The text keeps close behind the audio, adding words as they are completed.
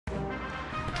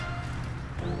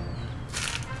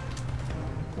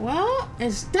Well,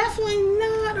 it's definitely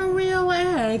not a real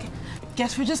egg.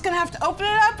 Guess we're just gonna have to open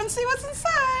it up and see what's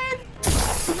inside.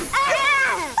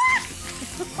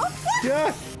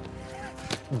 Yeah.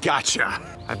 Gotcha.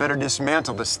 I better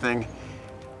dismantle this thing.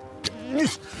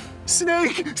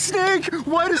 Snake! Snake!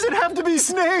 Why does it have to be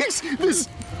snakes?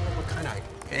 What kind of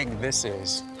egg this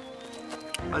is?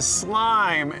 A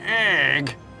slime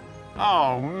egg?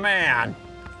 Oh, man.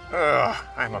 Ugh,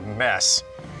 I'm a mess.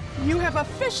 You have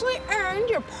officially earned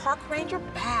your park ranger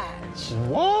badge.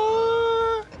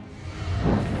 What?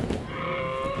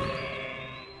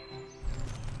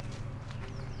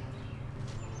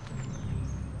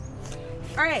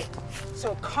 All right,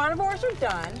 so carnivores are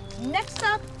done. Next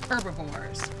up,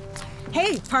 herbivores.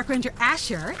 Hey, Park Ranger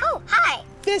Asher. Oh, hi.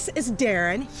 This is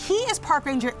Darren. He is Park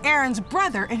Ranger Aaron's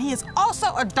brother, and he is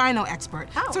also a dino expert.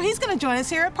 Oh. So he's gonna join us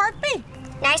here at Park B.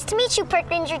 Nice to meet you, Park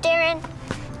Ranger Darren.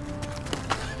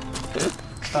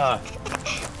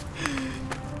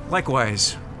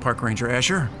 Likewise, Park Ranger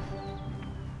Asher.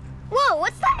 Whoa,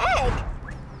 what's the egg?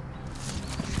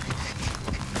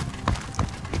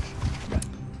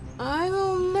 I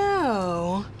don't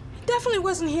know. Definitely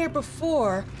wasn't here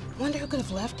before. Wonder who could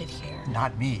have left it here.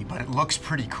 Not me, but it looks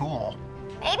pretty cool.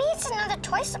 Maybe it's another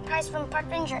toy surprise from Park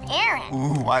Ranger Aaron.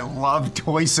 Ooh, I love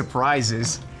toy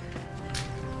surprises.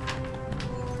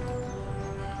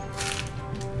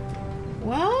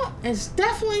 Well, it's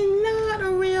definitely not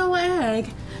a real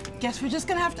egg. Guess we're just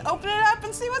gonna have to open it up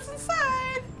and see what's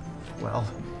inside. Well,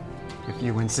 if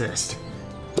you insist.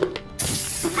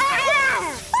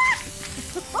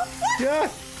 Yeah.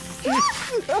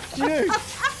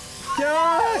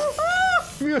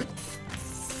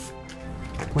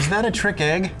 Was that a trick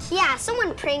egg? Yeah,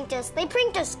 someone pranked us. They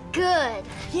pranked us good.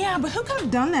 Yeah, but who could have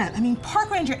done that? I mean,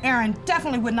 Park Ranger Aaron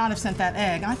definitely would not have sent that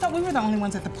egg. I thought we were the only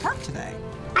ones at the park today.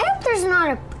 I hope there's not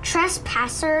a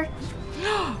trespasser.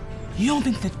 You don't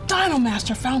think the Dino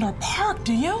Master found our park,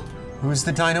 do you? Who's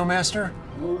the Dino Master?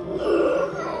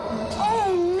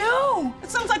 Oh no! It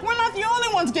sounds like we're not the only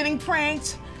ones getting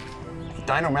pranked. The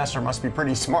Dino Master must be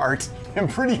pretty smart and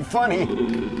pretty funny.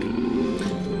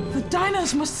 The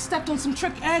dinos must have stepped on some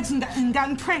trick eggs and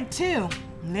gotten pranked too.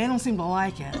 And they don't seem to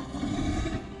like it.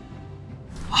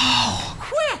 Oh,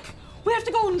 quick! We have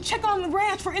to go and check on the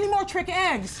ranch for any more trick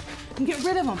eggs and get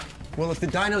rid of them. Well, if the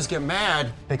dinos get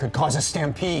mad, they could cause a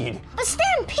stampede. A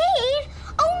stampede?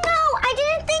 Oh no, I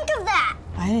didn't think of that.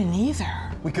 I didn't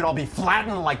either. We could all be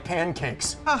flattened like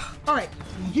pancakes. All right,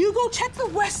 you go check the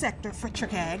west sector for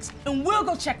trick eggs, and we'll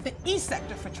go check the east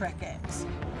sector for trick eggs.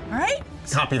 All right?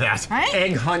 Copy that. All right.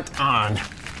 Egg hunt on.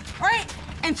 All right,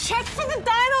 and check for the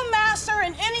Dino Master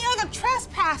and any other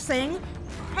trespassing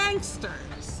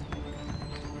pranksters.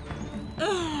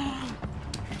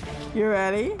 You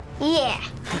ready? Yeah.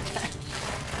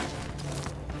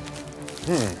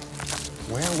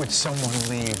 Where would someone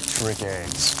leave trick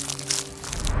eggs?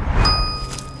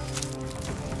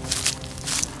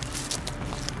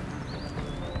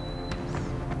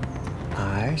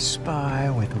 I spy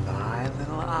with my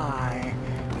little eye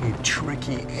a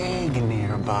tricky egg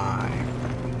nearby.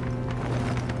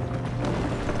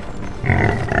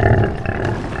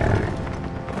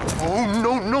 Oh,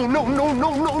 no, no, no, no,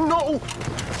 no, no, no!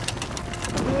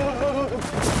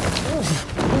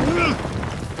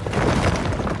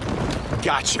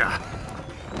 Gotcha.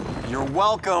 You're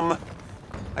welcome.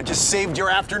 I just saved your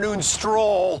afternoon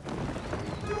stroll.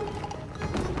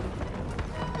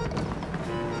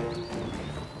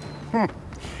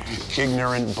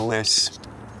 Ignorant bliss.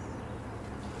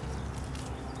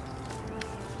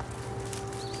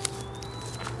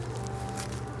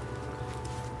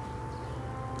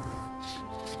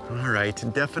 All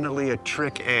right, definitely a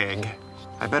trick egg.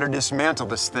 I better dismantle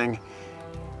this thing.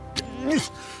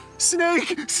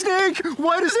 Snake! Snake!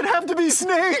 Why does it have to be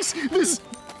snakes?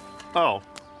 Oh,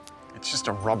 it's just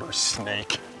a rubber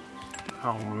snake.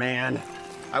 Oh, man.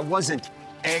 I wasn't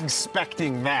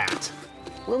expecting that.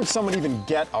 Where would someone even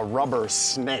get a rubber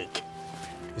snake?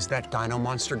 Is that Dino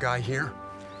Monster guy here?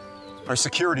 Our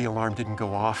security alarm didn't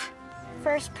go off.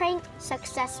 First prank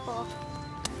successful.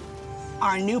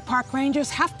 Our new park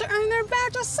rangers have to earn their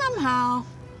badges somehow.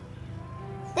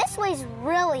 This way's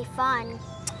really fun.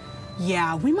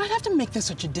 Yeah, we might have to make this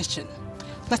a tradition.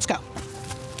 Let's go.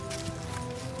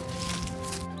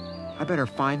 I better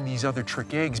find these other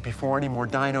trick eggs before any more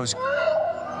dinos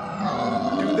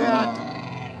do that.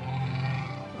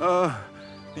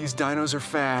 These dinos are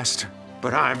fast,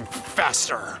 but I'm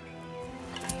faster.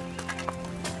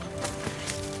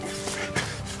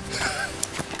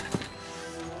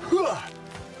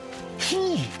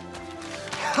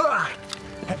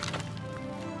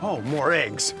 Oh, more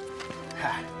eggs.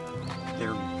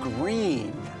 They're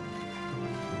green.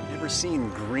 never seen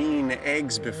green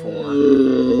eggs before.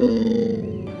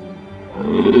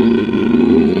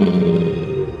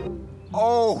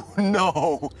 Oh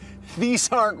no,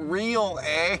 these aren't real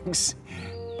eggs.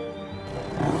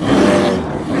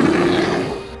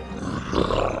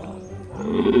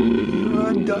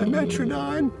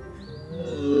 Dimetrodon.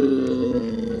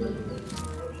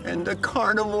 And a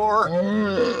carnivore.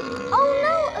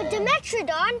 Oh no, a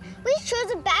Dimetrodon. We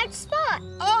chose a bad spot.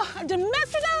 Oh, a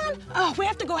Dimetrodon? Oh, we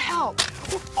have to go help.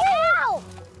 Ow!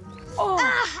 Oh,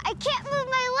 I can't move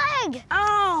my leg.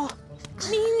 oh,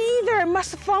 me neither. It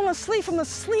must have fallen asleep from the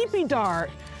sleepy dart.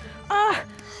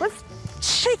 Let's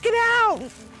shake it out.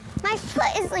 My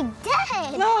foot is like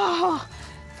dead. Oh,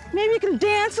 maybe you can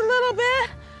dance a little bit.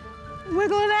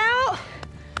 Wiggle it out.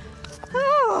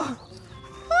 Oh.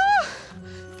 Oh.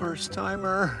 First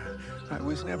timer. I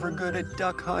was never good at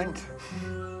duck hunt.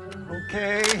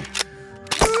 Okay.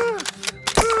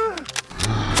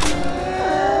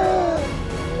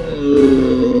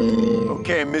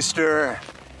 Okay, mister.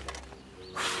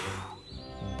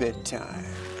 Bedtime.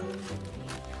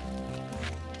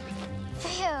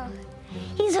 Phew.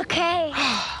 He's okay.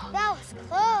 That was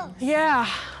close. Yeah,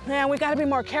 man, we gotta be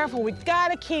more careful. We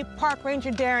gotta keep Park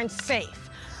Ranger Darren safe.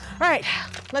 All right,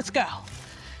 let's go.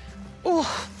 Ooh.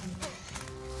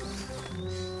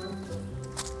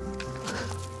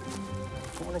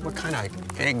 I wonder what kind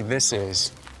of egg this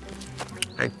is.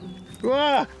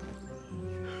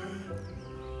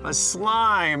 A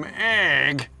slime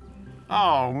egg?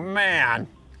 Oh, man.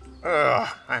 Ugh,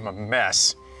 I'm a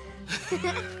mess.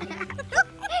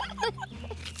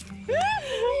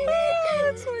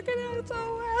 It's working out so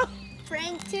well.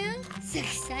 Prank 2,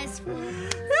 successful.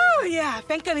 Oh, yeah,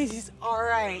 thank goodness he's all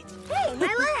right. Hey,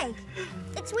 my leg.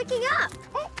 It's waking up.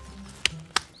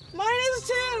 Mine is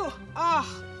too.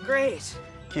 Oh, great.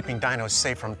 Keeping dinos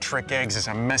safe from trick eggs is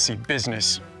a messy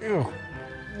business. Ew,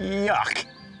 yuck.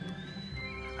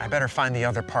 I better find the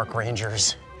other park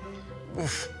rangers.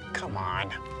 Oof, come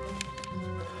on.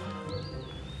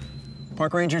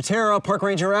 Park Ranger Tara, Park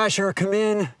Ranger Asher, come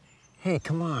in. Hey,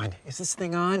 come on, is this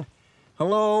thing on?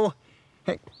 Hello?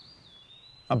 Hey,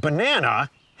 a banana?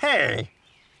 Hey,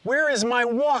 where is my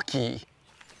walkie?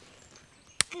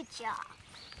 Good job.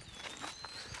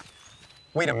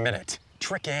 Wait a minute,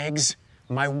 trick eggs?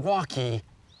 My walkie?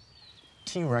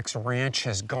 T-Rex Ranch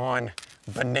has gone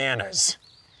bananas.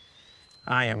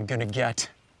 I am gonna get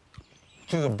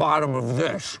to the bottom of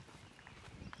this.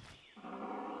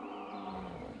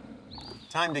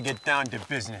 Time to get down to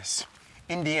business.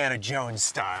 Indiana Jones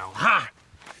style. Ha!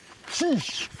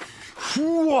 Sheesh.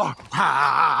 Whoa!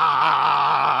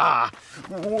 Ha!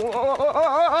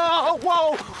 Whoa!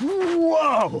 Whoa!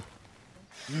 Whoa!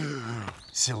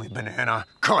 Silly banana,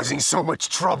 causing so much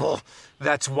trouble.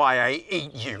 That's why I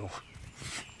ate you.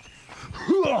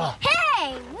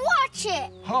 Hey, watch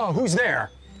it. Oh, who's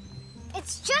there?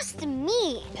 It's just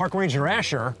me. Park Ranger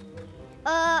Asher.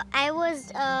 I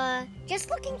was, just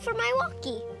looking for my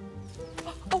walkie.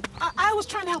 Oh, I was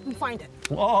trying to help him find it.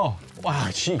 Oh, wow,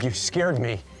 gee, you scared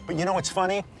me. But you know what's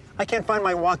funny? I can't find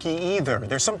my walkie either.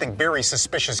 There's something very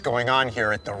suspicious going on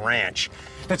here at the ranch.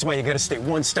 That's why you gotta stay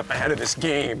one step ahead of this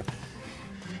game.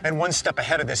 And one step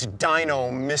ahead of this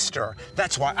dino mister.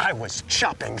 That's why I was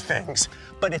chopping things.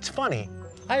 But it's funny,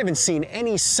 I haven't seen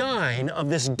any sign of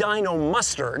this dino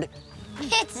mustard.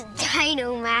 It's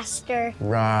Dino Master.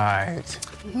 Right.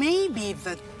 Maybe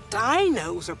the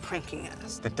dinos are pranking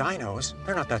us. The dinos,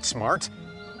 they're not that smart.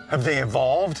 Have they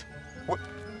evolved? What?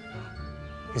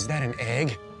 Is that an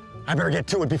egg? I better get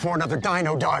to it before another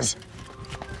dino does.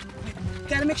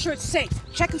 Gotta make sure it's safe.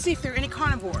 Check and see if there are any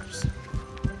carnivores.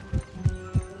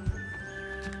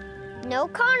 No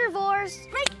carnivores.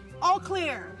 Great, all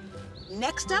clear.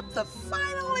 Next up, the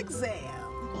final exam.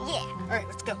 Yeah. All right,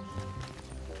 let's go.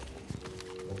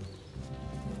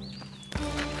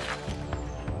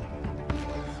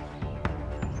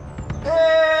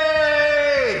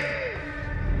 Hey!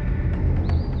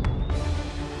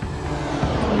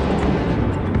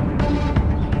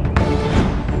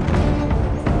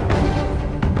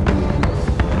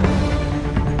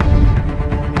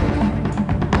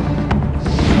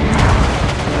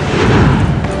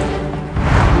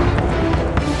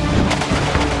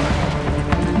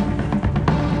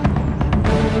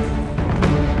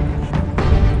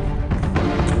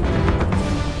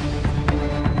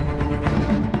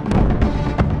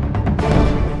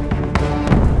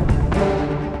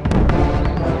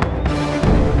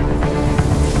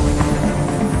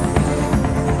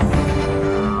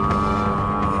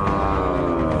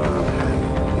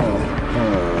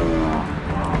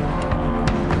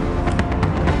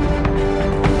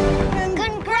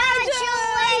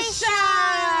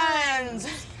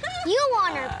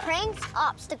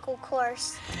 obstacle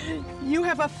course. You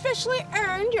have officially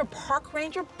earned your park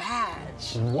ranger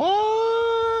badge.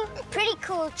 What? Pretty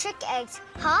cool trick eggs,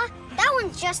 huh? That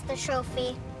one's just the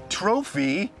trophy.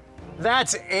 Trophy?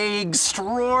 That's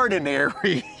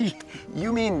extraordinary.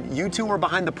 You mean you two were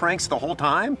behind the pranks the whole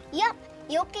time? Yep,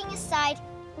 yoking aside,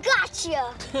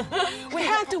 gotcha! We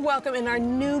had to welcome in our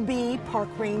newbie park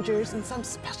rangers in some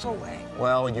special way.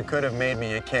 Well, you could have made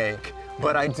me a cake,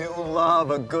 but I do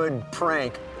love a good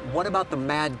prank. What about the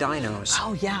mad dinos?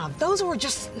 Oh yeah, those were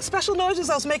just special noises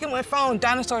I was making with my phone.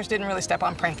 Dinosaurs didn't really step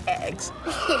on prank eggs.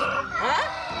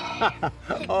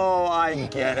 Oh, I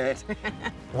get it.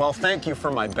 Well, thank you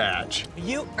for my badge.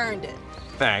 You earned it.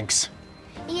 Thanks.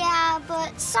 Yeah,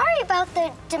 but sorry about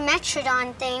the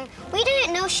Dimetrodon thing. We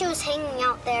didn't know she was hanging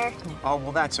out there. Oh,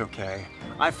 well, that's okay.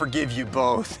 I forgive you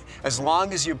both, as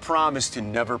long as you promise to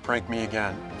never prank me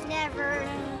again. Never.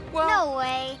 Well- No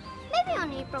way. Maybe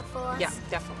on April Fool's. Yeah,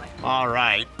 definitely. All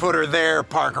right, put her there,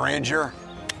 park ranger.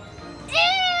 Ew!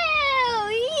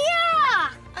 Yeah!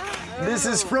 This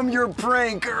is from your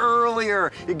prank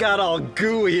earlier. It got all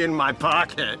gooey in my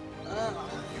pocket.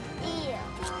 Ew.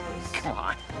 Come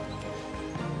on.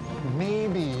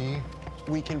 Maybe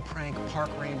we can prank park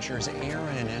rangers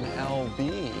Aaron and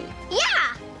LB.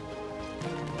 Yeah!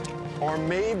 Or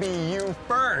maybe you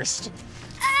first.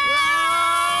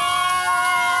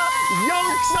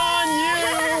 Yoke's on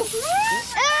you!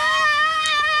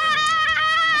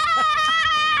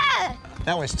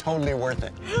 That was totally worth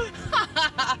it.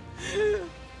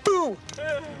 Boo!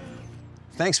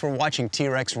 Thanks for watching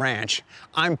T-Rex Ranch.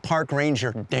 I'm Park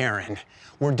Ranger Darren.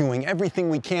 We're doing everything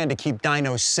we can to keep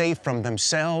dinos safe from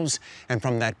themselves and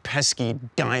from that pesky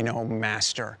dino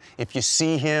master. If you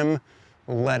see him,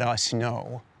 let us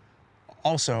know.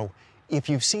 Also, if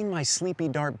you've seen my Sleepy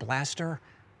Dart blaster,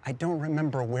 I don't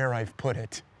remember where I've put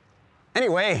it.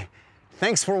 Anyway,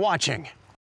 thanks for watching.